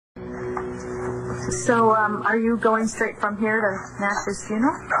So, are you going straight from here to Nash's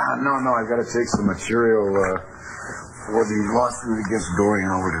funeral? No, I've got to take some material for the lawsuit against Dorian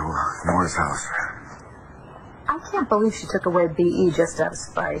over to Nora's house. I can't believe she took away B.E. just out of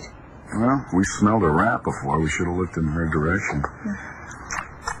spite. Well, we smelled a rat before. We should have looked in her direction.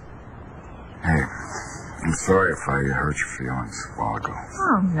 Hey, I'm sorry if I hurt your feelings a while ago.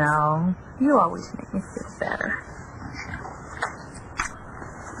 Oh, no. You always make me feel better.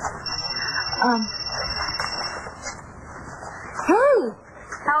 Hey!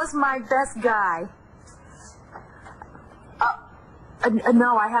 How's my best guy?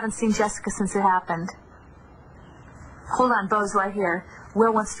 No, I haven't seen Jessica since it happened. Hold on, Bo's right here.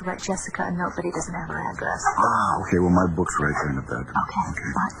 Will wants to write Jessica a note, but he doesn't have her address. Okay, well, my book's right there in the bedroom.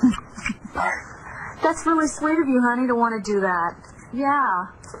 Okay. That's really sweet of you, honey, to want to do that. Yeah.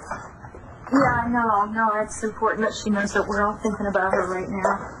 Yeah, I know. No, it's important that she knows that we're all thinking about her right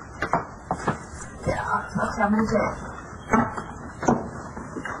now. Yeah, that's what I'm going to do.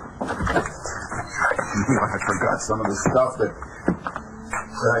 I forgot some of the stuff that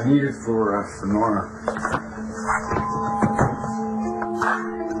I needed for Nora.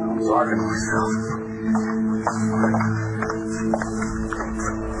 I'm talking to myself.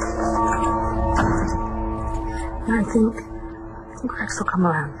 I think Rex will come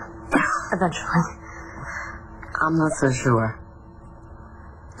around. Eventually. I'm not so sure.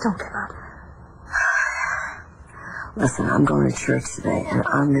 Don't give up. Listen, I'm going to church today, and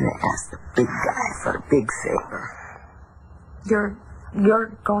I'm going to ask the big guy for a big favor. You're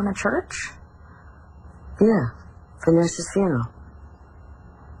going to church? Yeah, for Nash's funeral.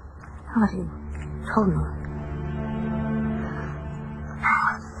 How you told me?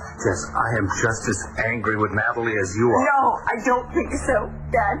 Jess, I am just as angry with Natalie as you are. No, I don't think so,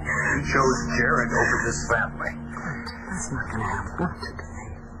 Dad. You chose Jared over this family. That's not going to happen. Not today.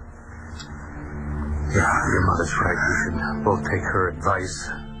 Yeah, your mother's right. We should both take her advice.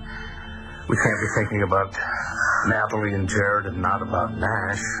 We can't be thinking about Natalie and Jared and not about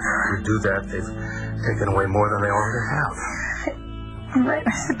Nash. If we do that, they've taken away more than they already have. You're right. I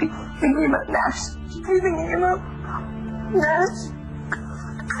should be thinking about Nash. Should be thinking about Nash.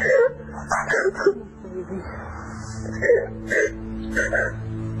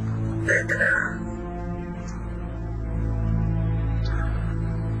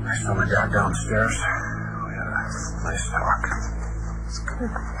 I saw my dad downstairs. We had a nice talk. It's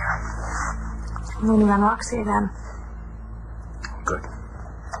good. I'm leaning on Roxy again. Good.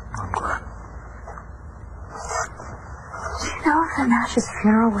 I'm glad. Do you know that Nash's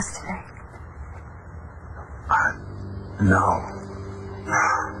funeral was today? No.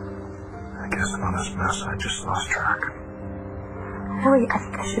 I guess on this mess, I just lost track. Really, I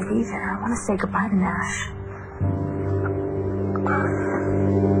think I should be there. I want to say goodbye to Nash.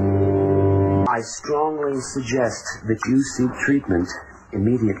 I strongly suggest that you seek treatment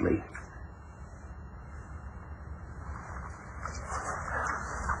immediately.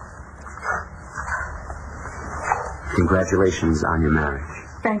 Congratulations on your marriage.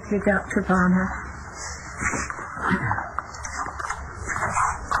 Thank you, Dr. Bonner.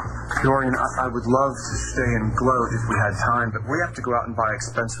 Dorian, I would love to stay and gloat if we had time, but we have to go out and buy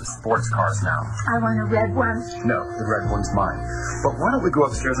expensive sports cars now. I want a red one. No, the red one's mine. But why don't we go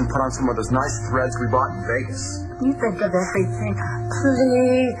upstairs and put on some of those nice threads we bought in Vegas? You think of everything.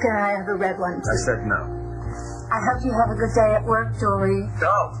 Please, can I have a red one? I said no. I hope you have a good day at work, Dory.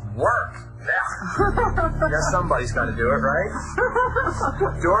 Oh, work? Yeah. Guess somebody's got to do it, right?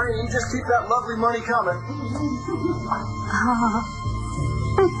 Dorian, you just keep that lovely money coming.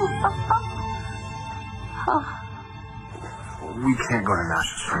 We can't go to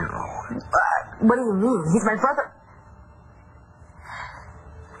Nash's funeral. What do you mean? He's my brother.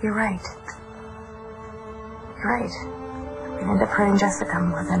 You're right. You're right. We end up hurting Jessica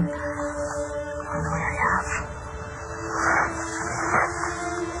more than we already have.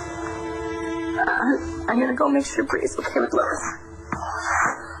 I'm gonna go make sure Bree's okay with Lois.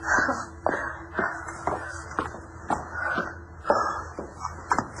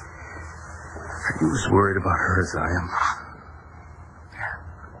 Are you as worried about her as I am?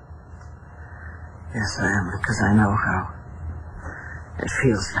 Yes, I am, because I know how it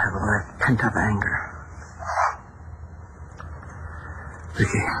feels to have all that pent-up anger.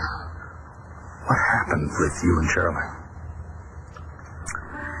 Viki, what happened with you and Charlie?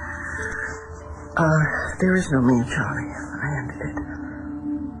 There is no me and Charlie. I ended it.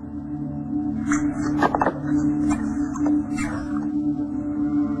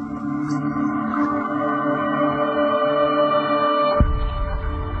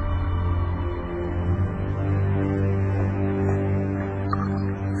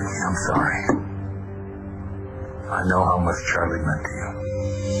 I'm sorry. I know how much Charlie meant to you.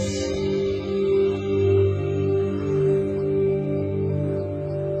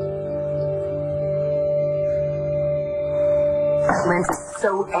 Clint is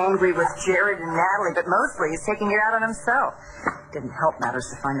so angry with Jared and Natalie, but mostly he's taking it out on himself. Didn't help matters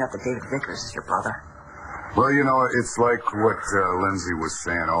to find out that David Vickers is your brother. Well, you know, it's like what Lindsay was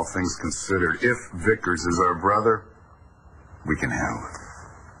saying, all things considered. If Vickers is our brother, we can handle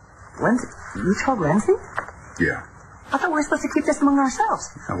it. Lindsay? You told Lindsay? Yeah. I thought we were supposed to keep this among ourselves.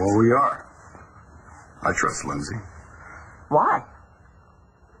 Yeah, well, we are. I trust Lindsay. Why?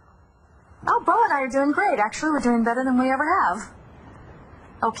 Oh, Bo and I are doing great. Actually, we're doing better than we ever have.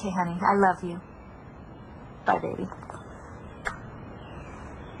 Okay, honey, I love you. Bye, baby.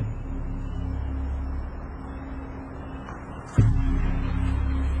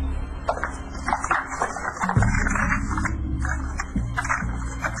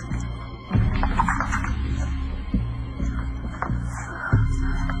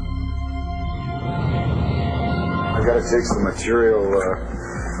 I've got to take some material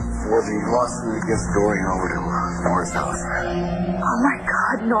for the lawsuit against Dorian over to Nora's house. Oh, my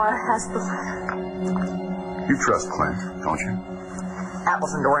God, Nora has the letter. You trust Clint, don't you?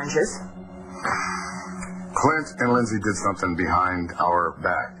 Apples and oranges. Clint and Lindsay did something behind our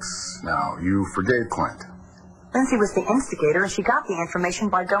backs. Now, you forgave Clint. Lindsay was the instigator, and she got the information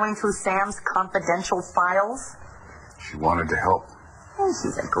by going through Sam's confidential files. She wanted to help. Oh,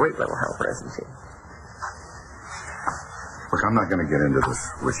 she's a great little helper, isn't she? Look, I'm not going to get into this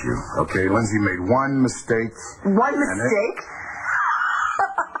with you, okay? Lindsay made one mistake. One mistake?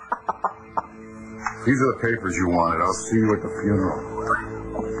 These are the papers you wanted. I'll see you at the funeral.